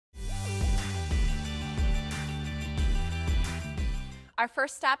Our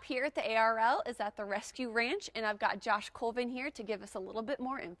first stop here at the ARL is at the Rescue Ranch, and I've got Josh Colvin here to give us a little bit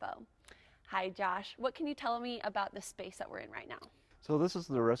more info. Hi Josh, what can you tell me about the space that we're in right now? So this is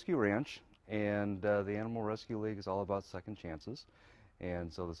the Rescue Ranch, and the Animal Rescue League is all about second chances.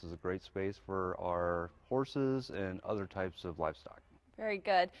 And so this is a great space for our horses and other types of livestock. Very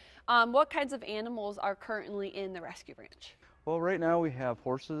good. What kinds of animals are currently in the Rescue Ranch? Well, right now we have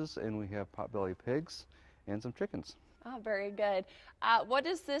horses and we have potbelly pigs and some chickens. Oh, very good. What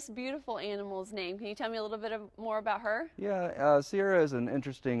is this beautiful animal's name? Can you tell me a little bit more about her? Yeah, Sierra is an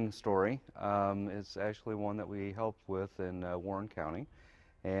interesting story. It's actually one that we helped with in Warren County.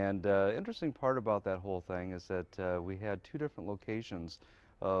 And interesting part about that whole thing is that we had two different locations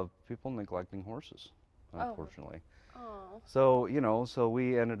of people neglecting horses, unfortunately. Oh. So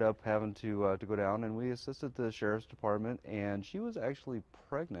we ended up having to go down, and we assisted the sheriff's department, and she was actually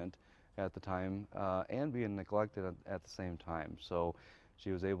pregnant at the time and being neglected at the same time. So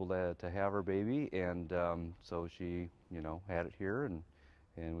she was able to have her baby, and so she had it here,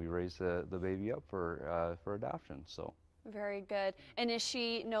 and we raised the baby up for adoption. So very good. And is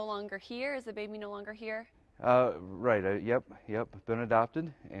she no longer here? Is the baby no longer here? Right. Yep. Been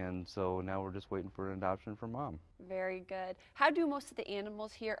adopted, and so now we're just waiting for an adoption from mom. Very good. How do most of the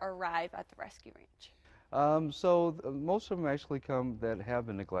animals here arrive at the rescue ranch? Most of them actually come that have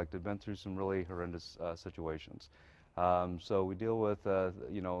been neglected, been through some really horrendous situations. So we deal with the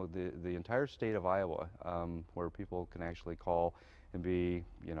entire state of Iowa, where people can actually call and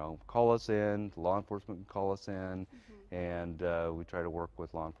call us in. Law enforcement can call us in, and we try to work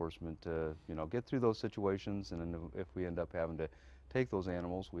with law enforcement to get through those situations. And then if we end up having to take those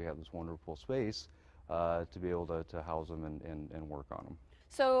animals, we have this wonderful space to be able to house them and work on them.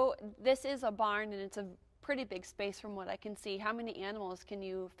 So this is a barn, and it's a pretty big space from what I can see. How many animals can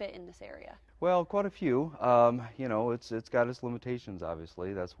you fit in this area? Well, quite a few. It's got its limitations,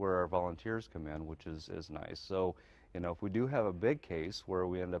 obviously. That's where our volunteers come in, which is nice. So, if we do have a big case where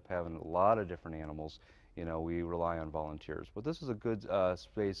we end up having a lot of different animals, we rely on volunteers. But this is a good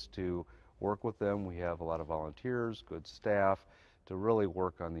space to work with them. We have a lot of volunteers, good staff to really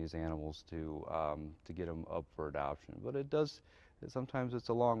work on these animals to get them up for adoption. But sometimes it's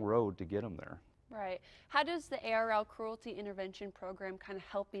a long road to get them there. Right. How does the ARL Cruelty Intervention program kind of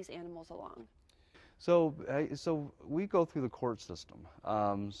help these animals along? So we go through the court system.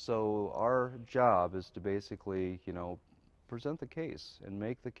 So our job is to basically, present the case and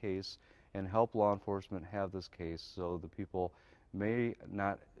make the case and help law enforcement have this case so the people may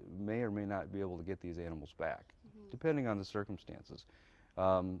or may not be able to get these animals back, depending on the circumstances.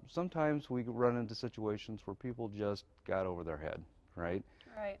 Sometimes we run into situations where people just got over their head, right?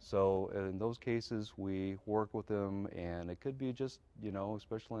 Right. So in those cases, we work with them, and it could be just,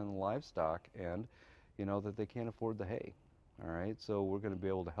 especially in the livestock end, that they can't afford the hay, all right? So we're going to be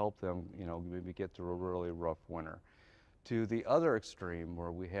able to help them, maybe get through a really rough winter. To the other extreme,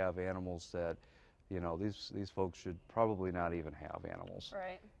 where we have animals that, these folks should probably not even have animals.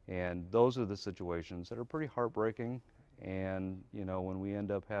 Right. And those are the situations that are pretty heartbreaking, and, when we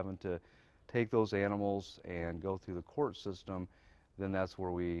end up having to take those animals and go through the court system, then that's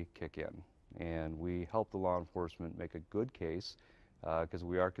where we kick in, and we help the law enforcement make a good case, because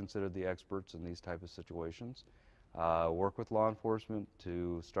we are considered the experts in these type of situations. Work with law enforcement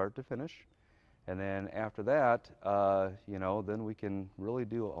to start to finish, and then after that, then we can really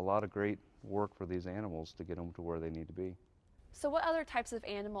do a lot of great work for these animals to get them to where they need to be. So what other types of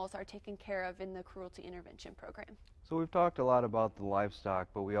animals are taken care of in the Cruelty Intervention program? So we've talked a lot about the livestock,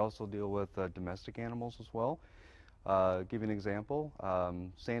 but we also deal with domestic animals as well. Give you an example,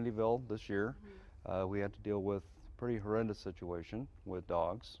 Sandyville this year, we had to deal with a pretty horrendous situation with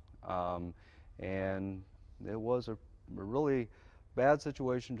dogs, and it was a really bad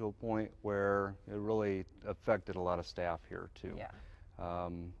situation to a point where it really affected a lot of staff here too. Yeah.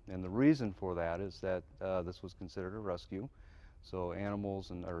 And the reason for that is that this was considered a rescue, so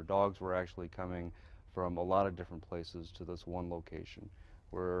animals or dogs were actually coming from a lot of different places to this one location,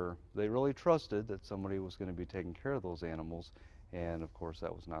 where they really trusted that somebody was going to be taking care of those animals, and of course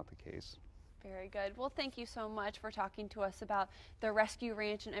that was not the case. Very good. Well, thank you so much for talking to us about the Rescue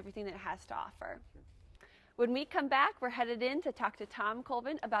Ranch and everything that it has to offer. When we come back, we're headed in to talk to Tom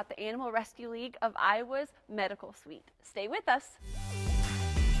Colvin about the Animal Rescue League of Iowa's Medical Suite. Stay with us.